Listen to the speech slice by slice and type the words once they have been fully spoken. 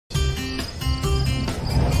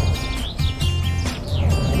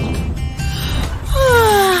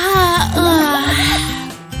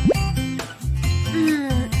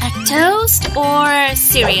or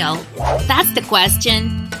cereal? That's the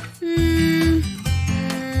question.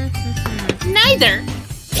 Neither.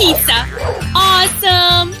 Pizza.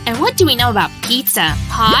 Awesome! And what do we know about pizza?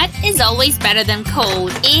 Hot is always better than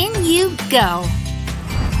cold. In you go.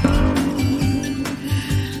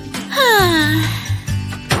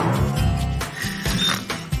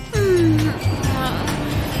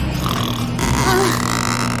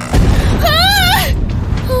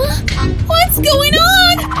 What's going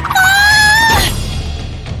on?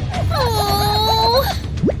 Oh,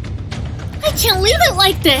 I can't leave it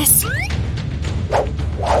like this.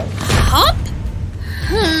 Hop.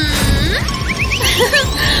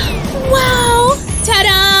 Wow!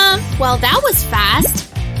 Ta-da! Well, that was fast.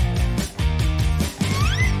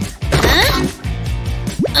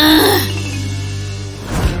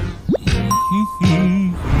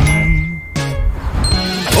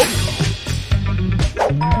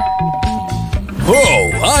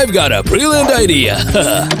 Oh, I've got a brilliant idea.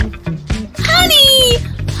 Honey!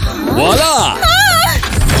 Voila!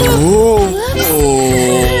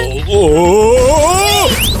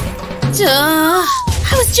 Duh.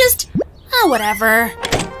 I was just… oh, whatever.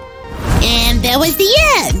 And that was the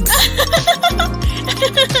end.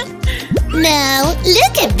 Now,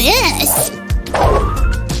 look at this.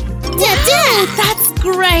 Ta-da! That's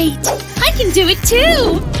great! I can do it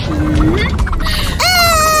too!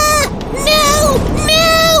 No!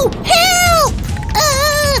 No! Help!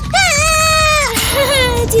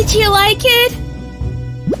 Did you like it?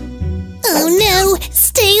 Oh no!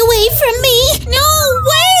 Stay away from me! No,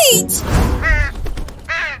 wait!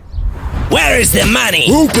 Where is the money?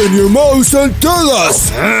 Open your mouth and tell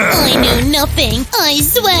us! I know nothing, I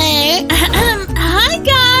swear! Hi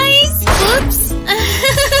guys! Oops!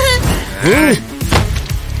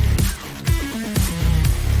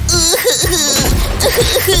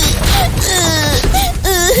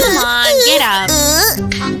 Come on, get up!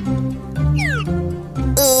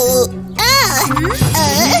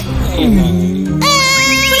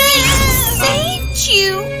 Saved you!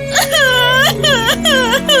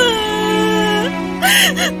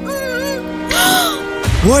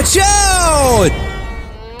 Watch out!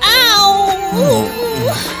 Ow!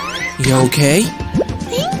 You okay?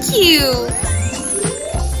 Thank you!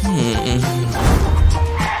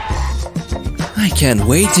 I can't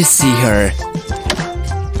wait to see her.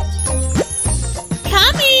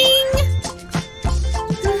 Coming!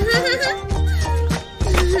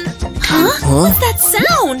 Huh? What's that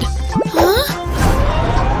sound? Huh?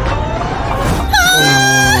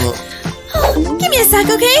 Give me a sec,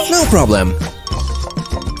 okay? No problem.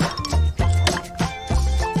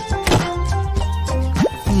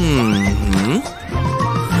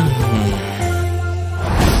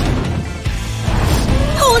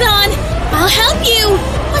 Hold on! I'll help you!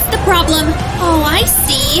 What's the problem? Oh, I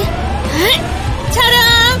see. Ta-da!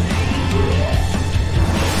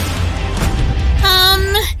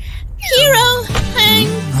 Hero, I'm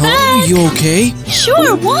back! You okay?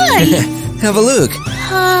 Sure, why? Have a look.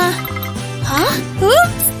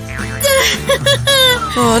 Oops!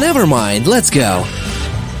 Oh, never mind. Let's go.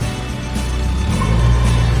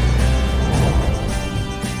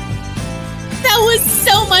 That was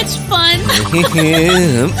so much fun!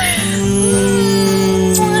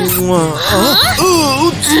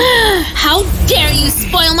 How dare you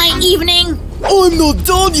spoil my evening! I'm not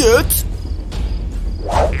done yet!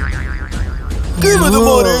 Give me the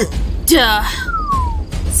money! Duh.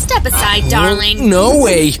 Step aside, darling. No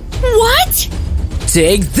way. What?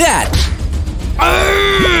 Take that.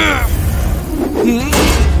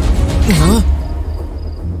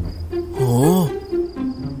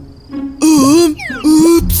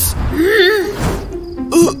 Oops!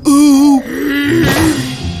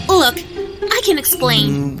 Look, I can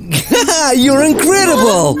explain. You're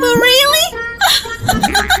incredible. Really?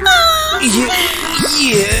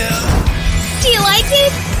 Yeah. Do you like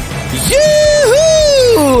it?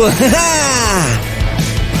 Yoo-hoo!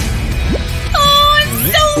 Oh, I'm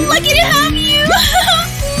so lucky to have you!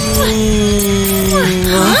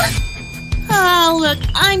 Huh? Oh, look,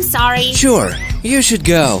 I'm sorry. Sure, you should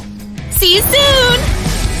go. See you soon!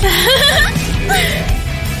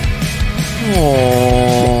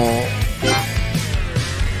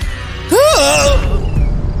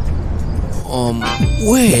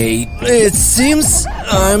 Wait, it seems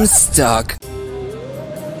I'm stuck.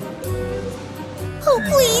 Oh,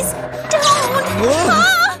 please, don't!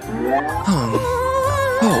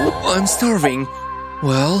 Oh, I'm starving.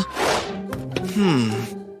 Well,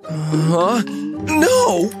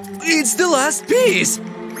 no! It's the last piece!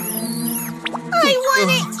 I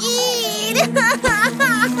wanna eat!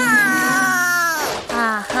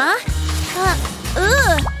 Uh-huh.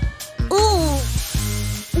 Ooh.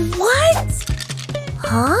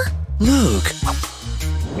 Huh? Look.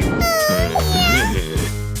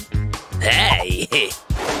 Hey!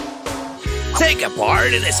 Take a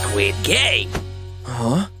part in the Squid Game.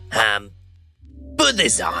 Huh? Put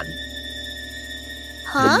this on.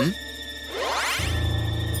 Huh?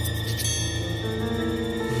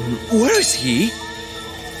 Where is he?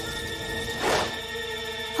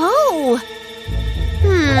 Oh.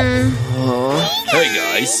 Hey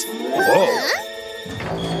guys. Whoa.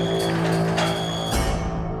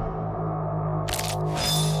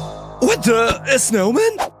 What the? A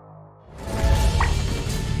snowman?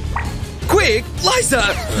 Quick, Liza!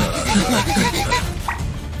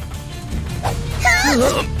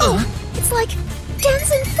 It's like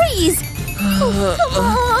dance and freeze. Oh, come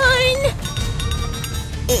on.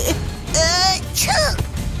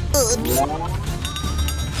 Oops.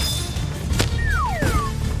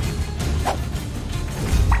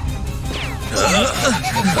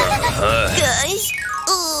 Guys.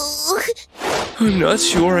 Oh. I'm not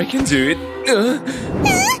sure I can do it.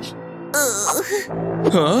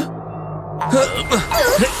 Huh?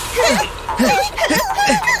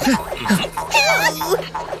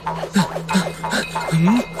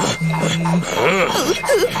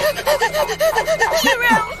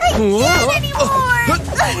 Hero, I can't anymore.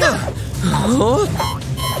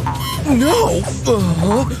 No!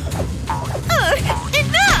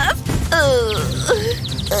 Enough.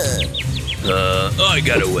 I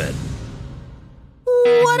gotta win.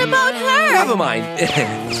 What about her? Never mind.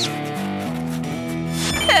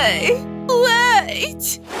 Hey,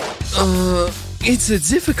 wait. It's a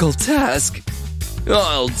difficult task.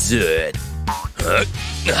 I'll do it.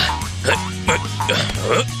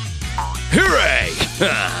 Hooray!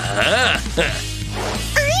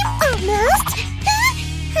 I'm almost.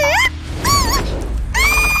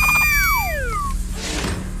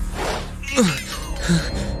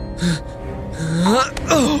 Up.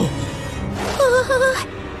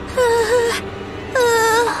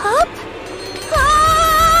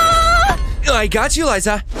 I got you,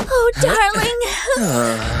 Liza. Oh, darling.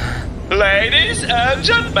 Ladies and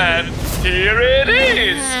gentlemen, here it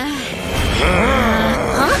is!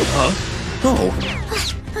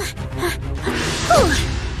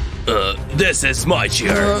 This is my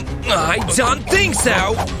chair. I don't think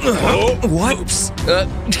so. Whoops.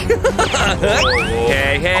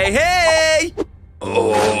 Hey, hey, hey!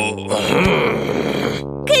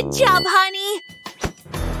 Good job, honey.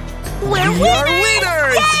 We're We're winners.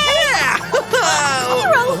 winners!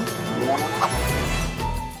 Hero.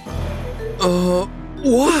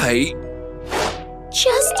 Why?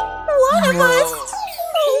 Just one of us.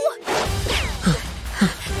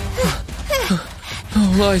 Oh,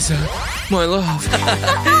 Liza, my love.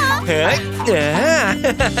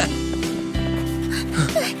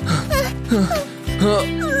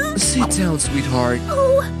 Sit down, sweetheart.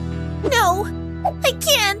 Oh, no, I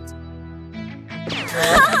can't.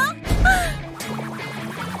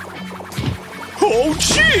 Oh,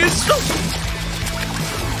 jeez!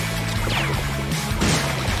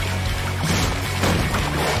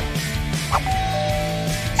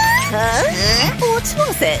 What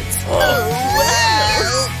was it? Oh,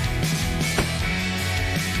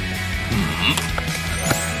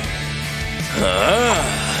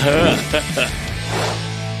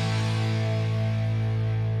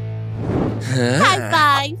 High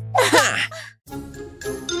five.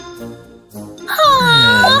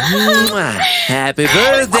 Happy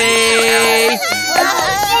birthday!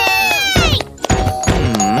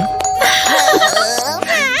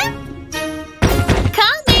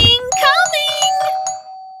 Coming!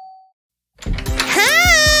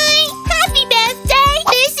 Hi! Happy birthday!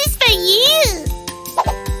 This is for you!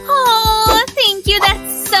 Oh, thank you.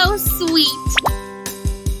 That's so sweet.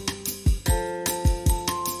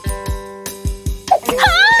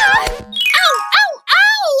 Ah! Ow! Ow!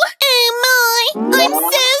 Ow! Oh my! I'm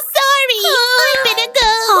so sorry! I better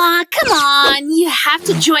go! Aw, come on. You have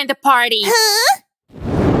to join the party. Huh?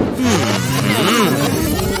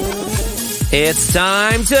 It's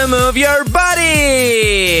time to move your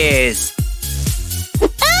bodies!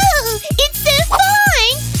 Oh! It's so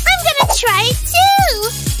fun! I'm gonna try it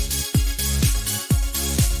too!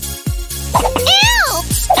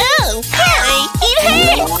 Ouch! Oh! Hey! It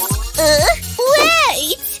hurts!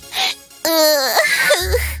 Wait!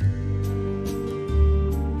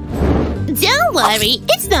 Don't worry,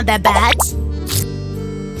 it's not that bad.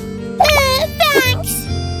 Thanks!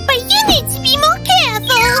 But you need to be more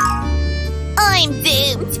careful! I'm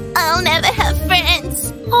doomed. I'll never have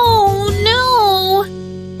friends. Oh, no.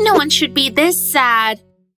 No one should be this sad.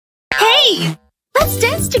 Hey! Let's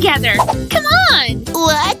dance together. Come on.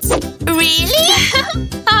 What? Really?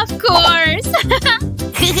 Of course!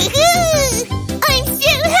 I'm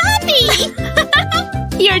so happy!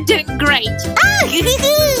 You're doing great!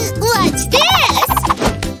 What's this?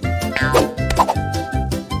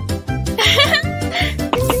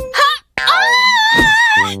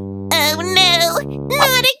 Oh no!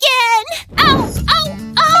 Not again! Ow! Ow!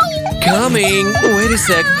 Ow! Coming! Wait a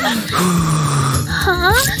sec.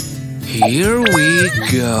 Huh? Here we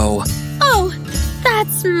go. Oh,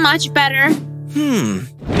 that's much better.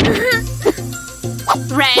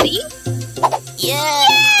 Ready? Yay!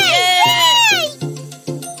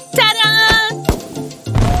 Ta-da!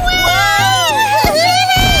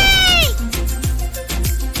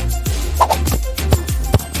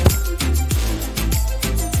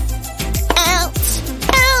 Ouch!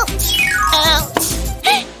 Ouch! Ouch!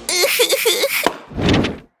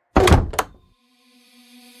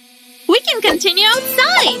 We can continue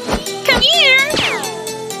outside! Come here!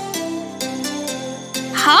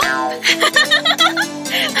 Huh?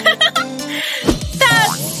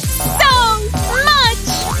 That's so much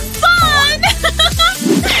fun!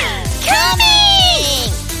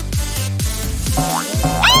 Coming!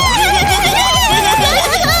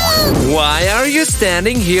 Why are you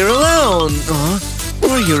standing here alone?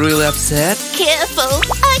 Were you really upset? Careful!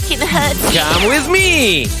 I can hurt you! Come with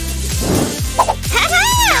me!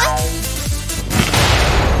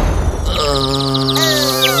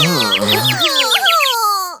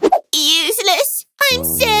 Useless! I'm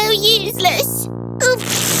so useless! Oof.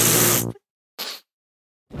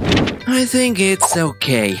 I think it's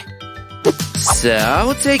okay.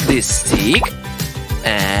 So, take this stick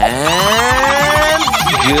and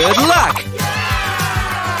good luck!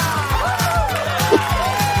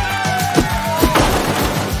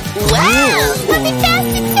 Wow!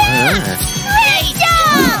 Fantastic! Great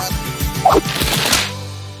job!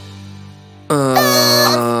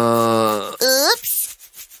 Oops!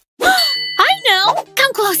 I know!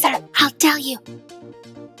 Come closer! I'll tell you.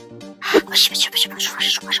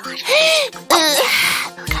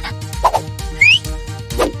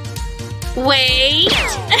 Wait!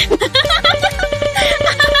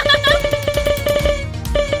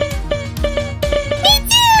 Me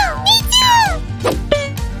too! Me too!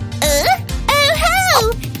 Oh ho!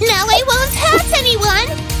 Now I won't hurt anyone!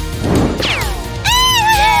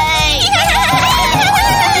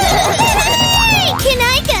 Can I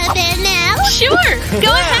go there now? Sure!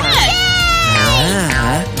 Go ahead!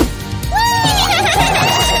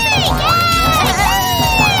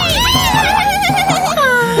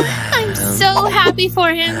 I'm so happy for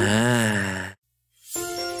him.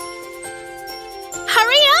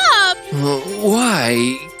 Hurry up!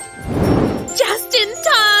 Why? Just in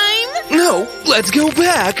time! No, let's go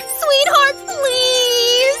back! Sweetheart,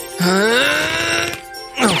 please!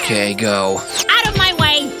 Okay, go. Out of my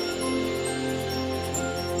way!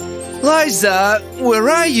 Liza, where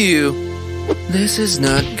are you? This is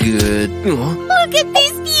not good. Look at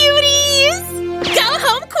these beauties! Go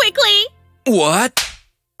home quickly! What?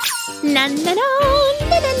 Na na na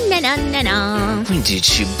na na na na na. When did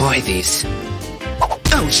she buy this?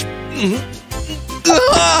 Ouch!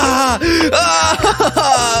 Ah!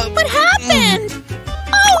 Ah! What happened?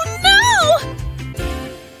 Oh no!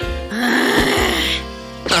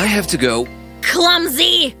 I have to go.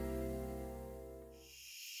 Clumsy!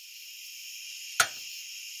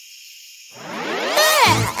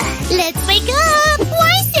 Let's wake up!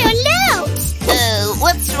 Why so loud? Oh,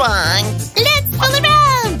 what's wrong? Let's fool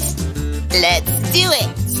around! Let's do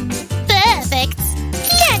it! Perfect!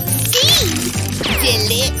 Let's see!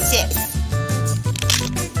 Delicious!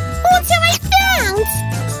 What have I found?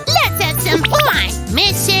 Let's have some fun!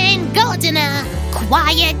 Mission Goldener!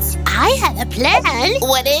 Quiet! I have a plan!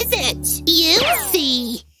 What is it? You'll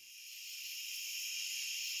see!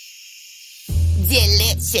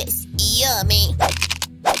 Delicious! Yummy!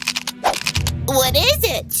 What is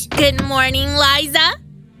it? Good morning, Liza.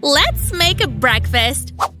 Let's make a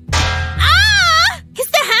breakfast. Ah! Is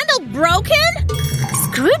the handle broken?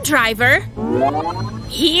 Screwdriver?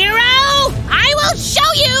 Hero! I will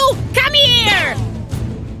show you! Come here!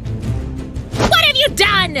 What have you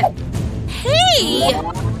done? Hey!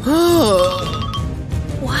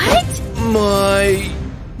 What? My...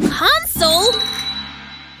 Hansel?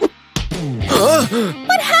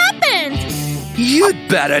 What happened? You'd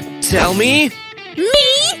better tell me! Me?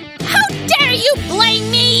 How dare you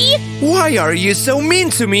blame me? Why are you so mean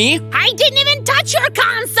to me? I didn't even touch your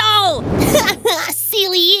console!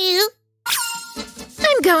 Silly you!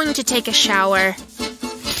 I'm going to take a shower.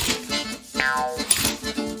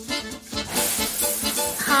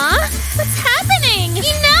 Huh? What's happening?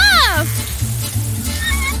 Enough!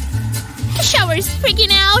 The shower is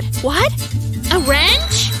freaking out. What? A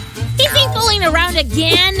wrench? Is he fooling around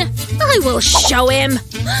again? I will show him.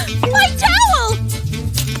 My towel!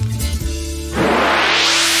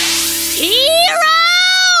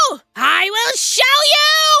 Hero! I will show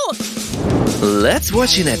you! Let's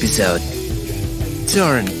watch an episode.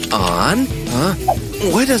 Turn on? Huh?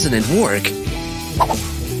 Why doesn't it work?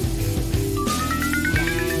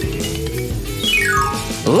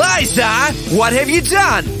 Liza! What have you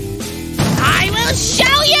done? I will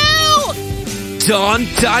show you! Don't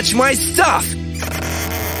touch my stuff!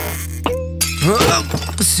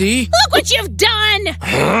 See? Look what you've done!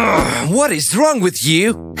 What is wrong with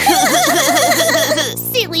you?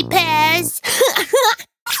 Silly Pears.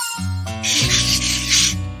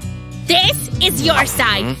 This is your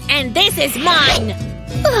side, and this is mine.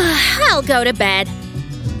 I'll go to bed.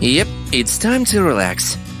 Yep, it's time to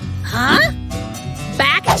relax. Huh?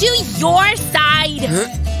 Back to your side.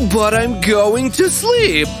 But I'm going to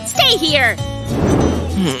sleep. Stay here.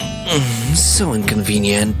 So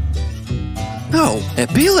inconvenient. Oh, a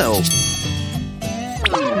pillow.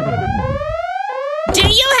 Do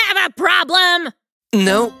you have a problem?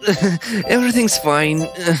 No, everything's fine.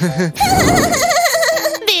 They're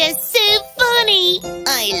so funny.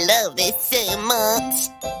 I love this so much.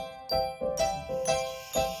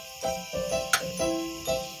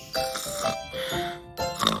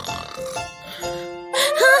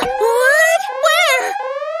 What? Where?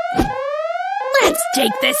 Let's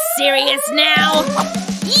take this serious now.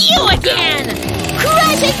 You again!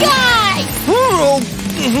 Crush guy!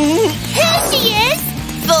 Here she is!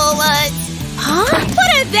 Forward! Huh? What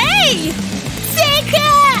are they? Take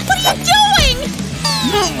her! What are you doing?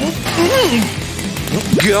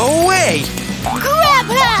 Go away! Grab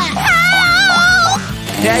her! Help!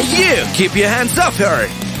 Hey, you! Keep your hands off her!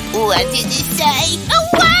 What did you say?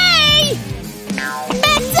 Away!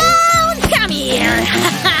 Back down! Come here.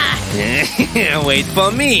 Wait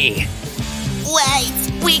for me. Wait,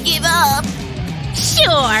 we give up.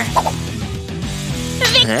 Sure.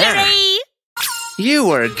 Victory! You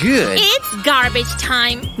were good. It's garbage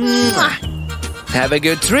time. Mwah. Have a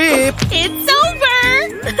good trip. It's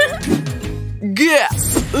over.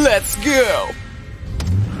 Guess. Let's go.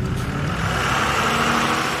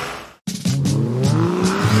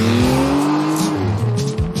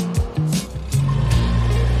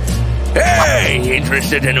 Hey,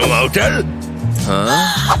 interested in a motel?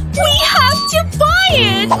 Huh? We have to buy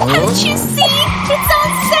it. Haven't you seen? It's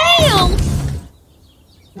on sale.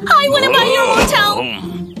 I want to buy your hotel.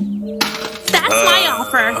 That's my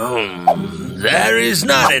offer. There is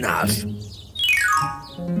not enough.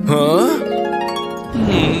 Huh?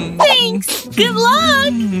 Thanks. Good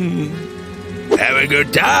luck. Have a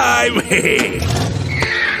good time.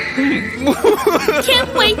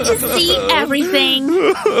 Can't wait to see everything.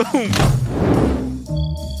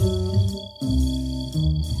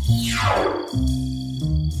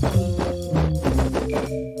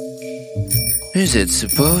 Is it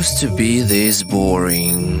supposed to be this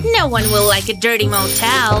boring? No one will like a dirty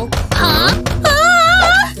motel. Huh?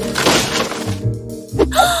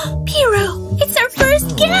 Piero, it's our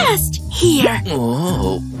first guest. Here.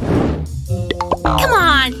 Oh. Come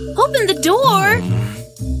on. Open the door.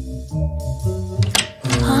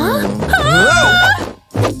 Huh?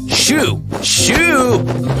 Shoo! Shoo!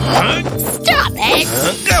 Stop it!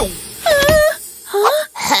 Go!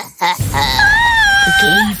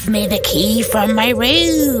 Give me the key from my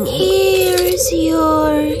room. Here's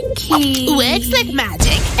your key. Works like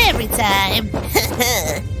magic every time.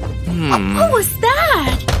 What was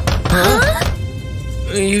that? Huh?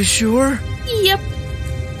 Are you sure? Yep.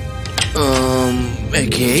 A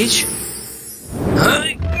cage?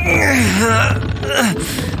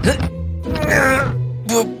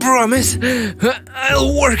 Promise,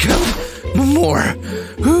 I'll work out more.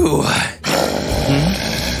 Ooh.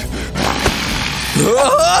 No,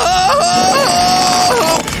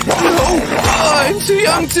 I'm too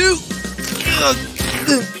young to.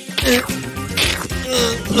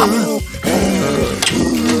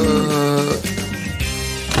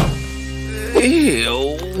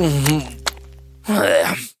 Ew.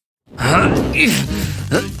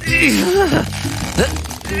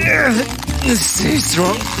 Stay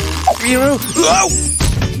strong, Piero. Oh!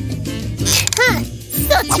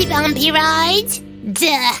 Such a bumpy ride.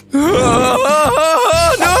 Duh.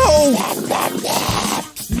 No!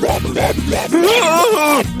 Leave me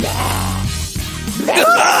alone!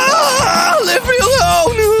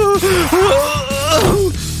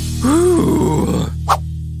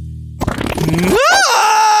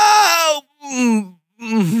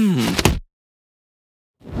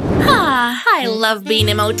 I love being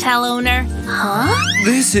a motel owner. Huh?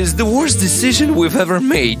 This is the worst decision we've ever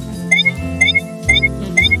made.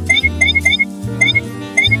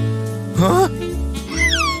 Huh?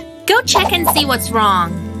 Go check and see what's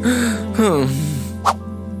wrong.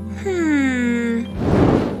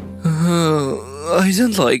 I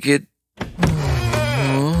don't like it.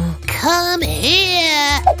 Come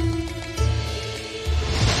here.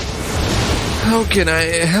 How can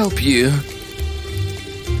I help you?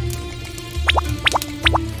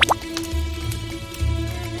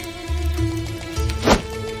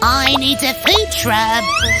 I need a food shrub.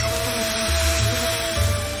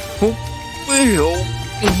 Ew.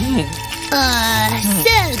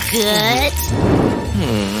 So good.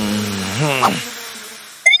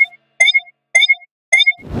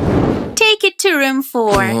 Take it to room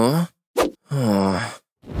 4. Huh?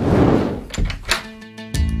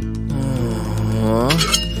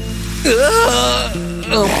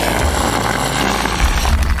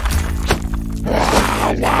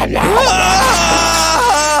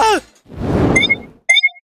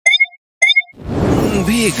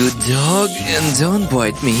 Be a good dog and don't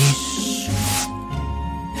bite me.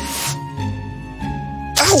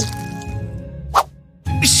 Ow!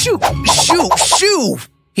 Shoo! Shoo! Shoo!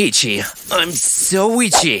 Itchy. I'm so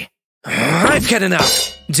itchy. I've had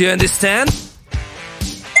enough. Do you understand?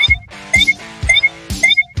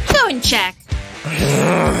 Go and check.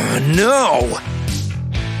 No!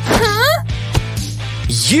 Huh?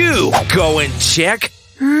 You go and check.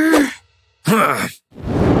 Huh.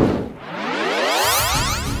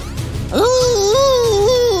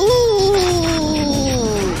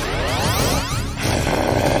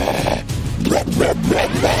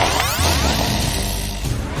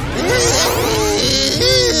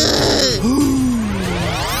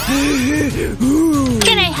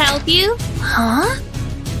 Can I help you? Huh?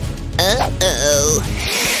 Uh-oh.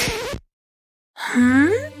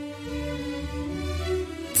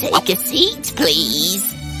 Take a seat, please.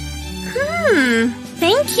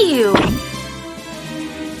 Thank you.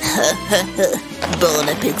 Bon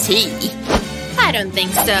appetit. I don't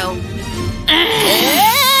think so.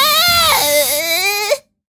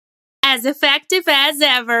 As effective as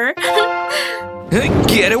ever.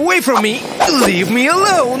 Get away from me! Leave me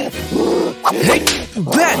alone! Hey,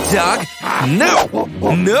 bad dog! No!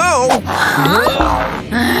 No!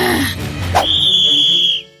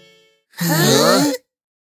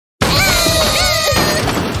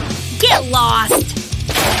 Get lost.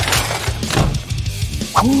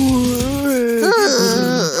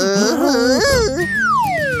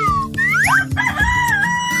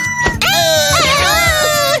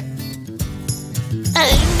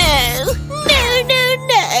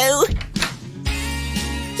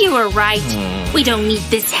 You were right. We don't need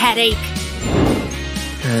this headache.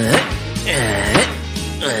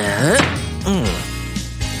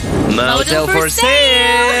 Motel for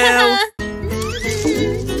sale!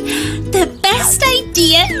 The best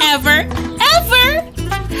idea ever! Ever!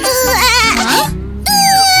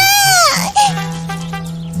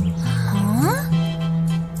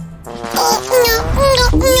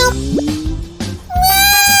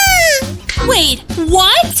 Wait,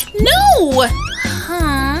 what? No!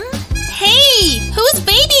 Hey, whose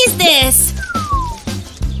baby is this?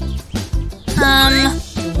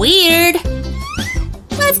 Weird.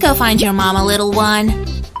 Let's go find your mama, little one.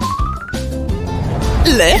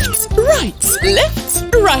 Left, right,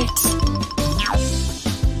 left, right.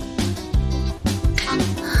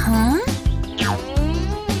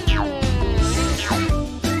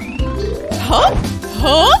 Huh?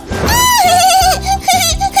 Huh?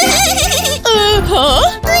 Huh? Huh?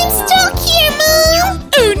 I'm stuck here, Mom.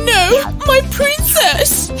 Oh no, my princess!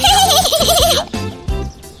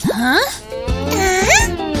 Huh?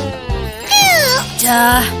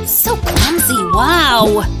 Duh, so clumsy,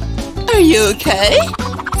 wow. Are you okay?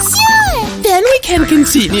 Sure. Then we can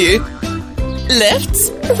continue.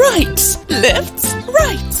 Left, right, left,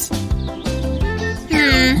 right.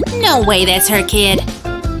 No way that's her kid.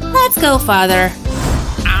 Let's go, father.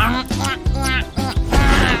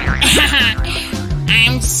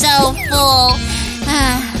 I'm so full.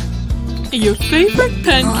 Your favorite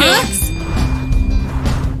pancakes?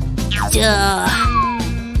 Duh.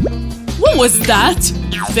 What was that?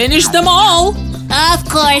 Finish them all! Of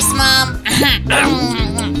course, Mom.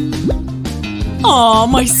 Aw,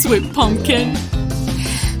 my sweet pumpkin.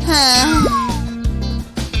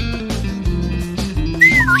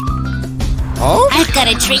 I've got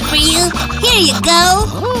a treat for you. Here you go.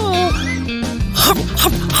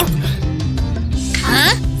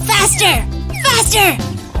 Huh? Faster! Faster!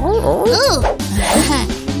 Ooh.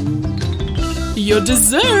 Your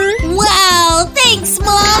dessert. Wow, thanks,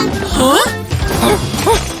 Mom. Huh?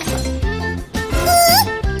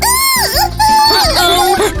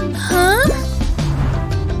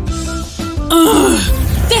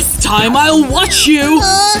 This time I'll watch you!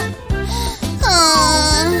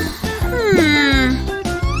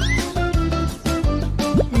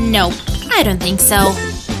 Nope, I don't think so.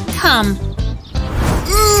 Come.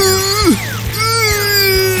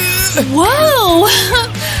 Whoa!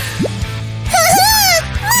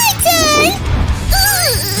 My turn!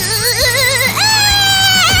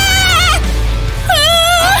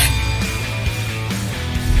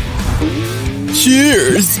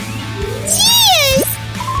 Cheers! Cheers!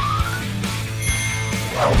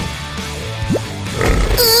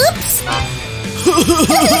 Oops!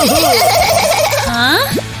 Huh?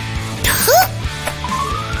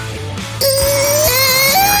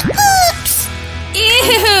 Oops!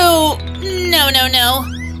 Ew! No, no, no.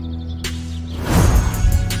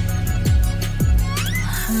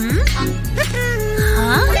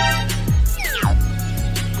 Huh?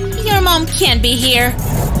 Your mom can't be here.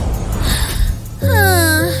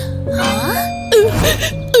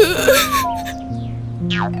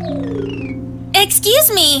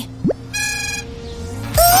 Excuse me.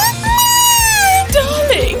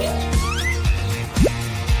 Darling!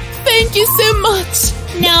 Thank you so much!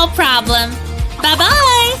 No problem.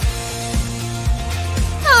 Bye-bye.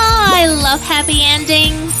 Oh, I love happy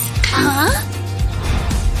endings. Huh?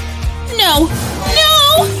 No!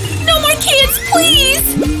 No! No more kids, please!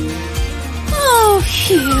 Oh,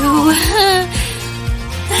 phew.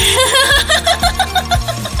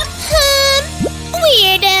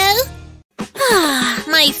 Weirdo.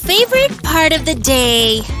 My favorite part of the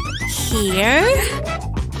day. Here.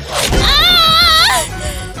 Ah!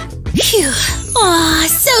 Phew. Oh,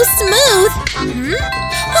 so smooth.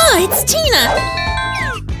 Oh, it's Tina.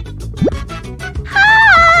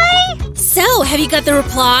 Hi. So, have you got the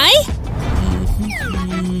reply?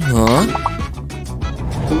 Huh?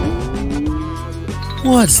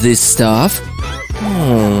 What's this stuff?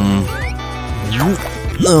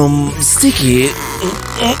 Sticky.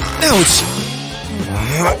 Ouch!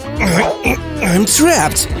 I'm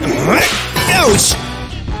trapped. Ouch!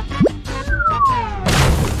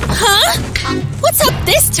 Huh? What's up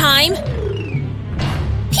this time?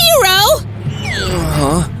 Hero?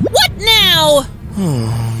 Huh? What now?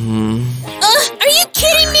 Are you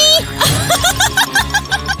kidding me?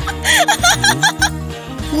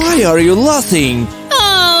 Why are you laughing?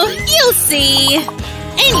 Oh, you'll see.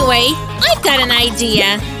 Anyway, I've got an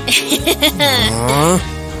idea. Huh?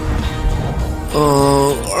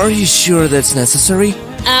 Are you sure that's necessary?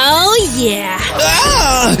 Oh, yeah.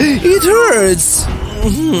 Ah! It hurts!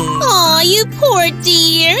 Aw, you poor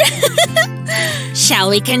dear. Shall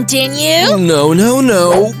we continue? No, no,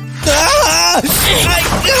 no! Ah!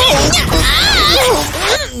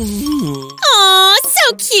 Aw,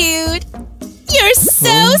 so cute. You're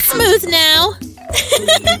so smooth now.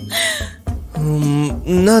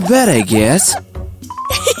 Not bad, I guess.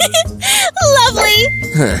 Lovely.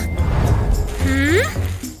 Huh.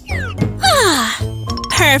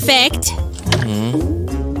 Perfect.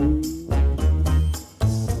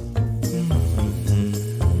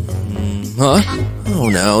 Huh? Oh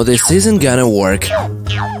no, this isn't gonna work.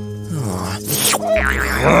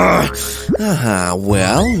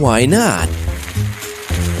 Well, why not?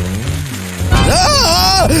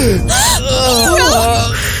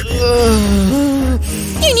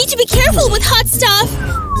 You need to be careful with hot stuff.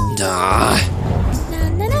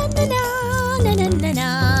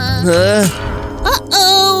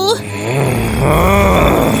 Uh-oh.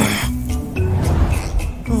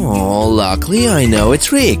 Oh, luckily I know a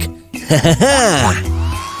trick.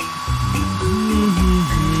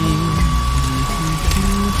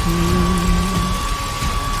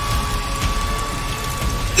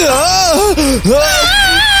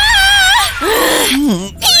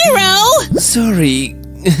 Hero! Sorry.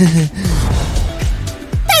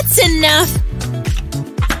 That's enough.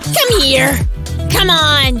 Come here. Come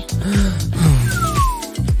on.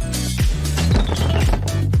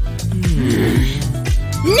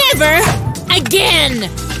 Never again.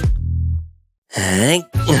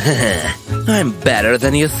 I'm better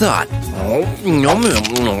than you thought.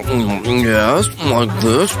 Yes, like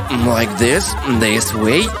this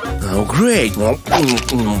way. Oh, great. Oh,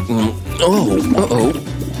 uh-oh.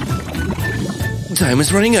 Time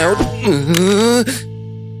is running out.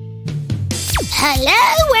 Hello,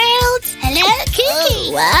 world. Hello,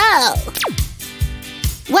 Cookie. Wow.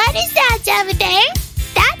 What is that over there?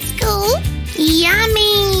 That's cool.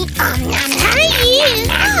 Yummy. Hey, you.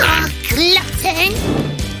 Oh, glutton.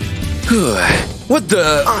 What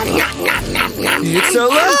the? It's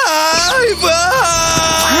alive!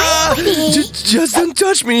 Ah! Just don't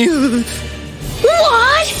touch me.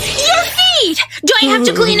 What? Your feet! Do I have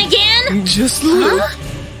to clean again? Just look.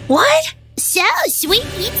 What? so sweet.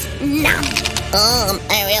 Nom.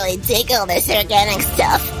 I really dig all this organic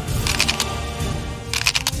stuff.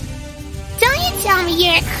 Don't you tell me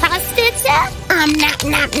you're a crust pizza?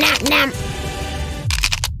 Nom.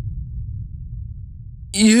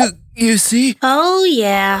 You see? Oh,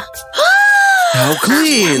 yeah. How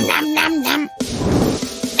clean! Nom.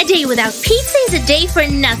 A day without pizza is a day for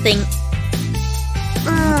nothing.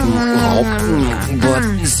 But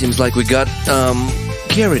it seems like we got,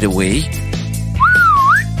 carried away.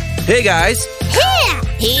 Hey, guys! Here.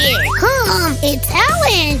 It's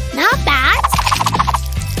Ellen. Not bad.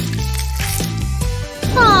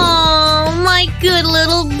 Oh, my good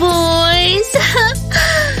little boys.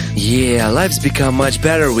 Yeah, life's become much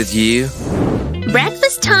better with you.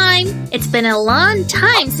 Breakfast time. It's been a long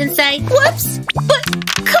time since I... Whoops! But,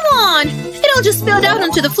 come on! It all just spilled out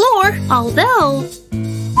onto the floor. Although...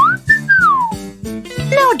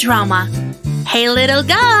 no drama. Hey, little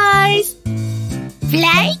guys!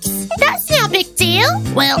 Flakes? That's no big deal.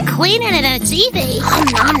 We'll clean it on TV.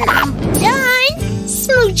 Nom. Done.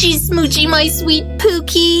 Smoochy, smoochy, my sweet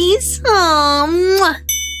pookies. Aw,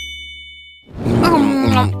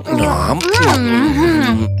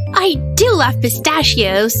 I do love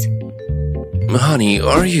pistachios. Honey,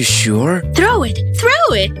 are you sure? Throw it!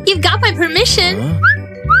 You've got my permission. Huh?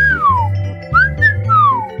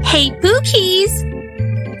 Hey, pookies!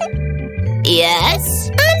 Yes?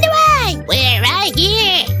 On the way. We're right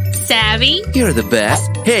here. Savvy? You're the best.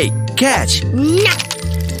 Hey, catch! No.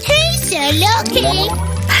 He's so lucky.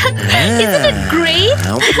 Isn't it great?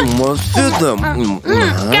 Feed them.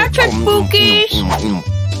 Catch it, pookies!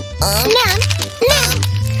 Nom.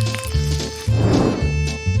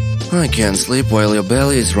 I can't sleep while your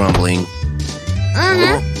belly is rumbling.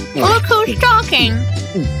 Look who's talking.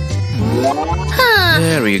 Huh.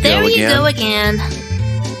 There you There go you again. go again.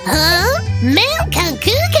 Huh? Milk and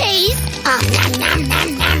cookies? Nom.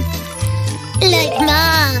 Like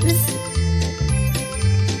Mom's.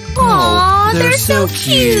 Aw, they're so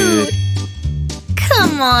cute.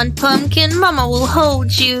 Come on, Pumpkin. Mama will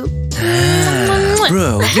hold you.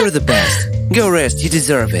 Bro, you're the best. Go rest, you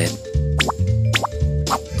deserve it.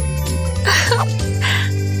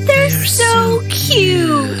 They're so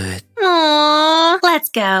cute. Aww. Let's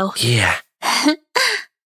go. Yeah.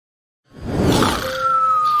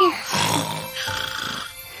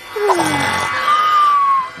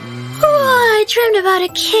 Oh, I dreamed about a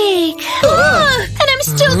cake. And I'm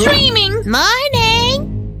still dreaming.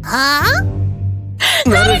 Morning. Huh?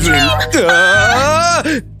 Not a dream.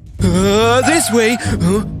 This way.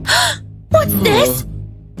 What's this?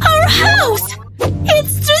 Our house!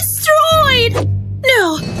 It's destroyed!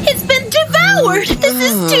 No, it's been devoured! This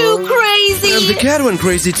is too crazy! The cat went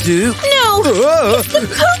crazy too. No, it's the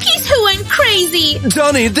Pookies who went crazy!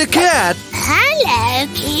 Donnie, the cat! Hello,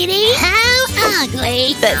 kitty. How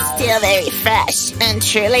ugly, but still very fresh and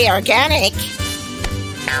truly organic.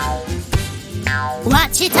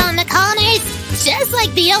 Watch it on the corners, just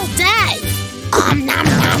like the old days.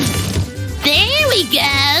 Nom. There we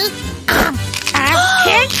go. I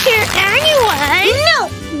can't hear anyone. No!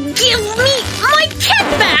 Give me my cat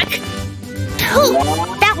back! Pooh,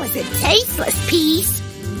 that was a tasteless piece.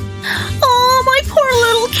 Oh, my poor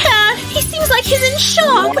little cat! He seems like he's in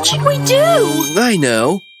shock. What should we do? I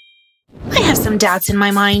know. I have some doubts in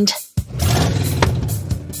my mind.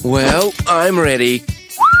 Well, I'm ready.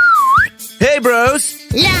 Hey, bros!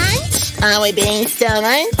 Lunch? Are we being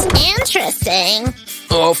summoned? Interesting.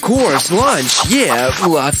 Of course, lunch. Yeah,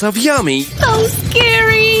 lots of yummy. So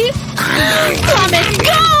scary! Plummet,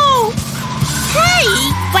 go! Hey,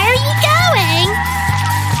 where are you going?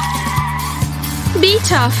 Be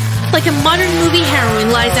tough, like a modern movie heroine,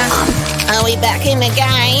 Liza. Are we back in the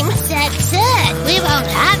game? That's it. We won't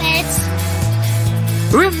have it.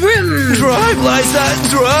 Vroom, vroom. Drive, Liza,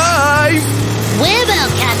 drive! We will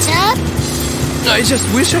catch up. I just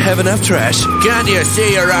wish I have enough trash. Can't you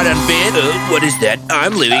see you're out of bed? What is that?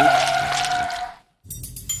 I'm leaving.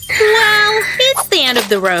 Well, it's the end of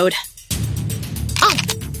the road. Oh,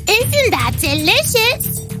 isn't that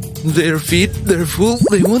delicious? Their feet, they're full,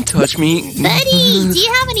 they won't touch me. Buddy, do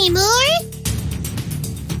you have any more?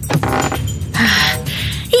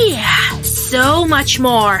 Yeah, so much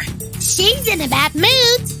more. She's in a bad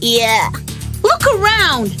mood. Yeah. Look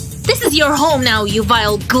around. This is your home now, you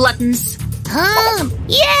vile gluttons.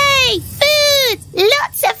 Yay! Food!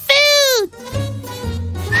 Lots of food!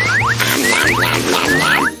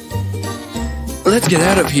 Let's get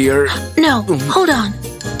out of here. No, hold on.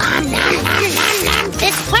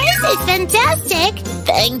 This place is fantastic!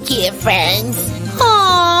 Thank you, friends.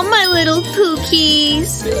 Aw, my little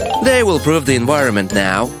pookies. They will prove the environment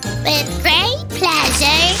now. With great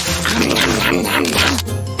pleasure. nom, nom, nom.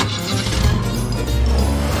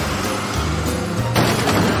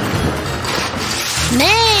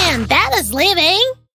 Man, that is living.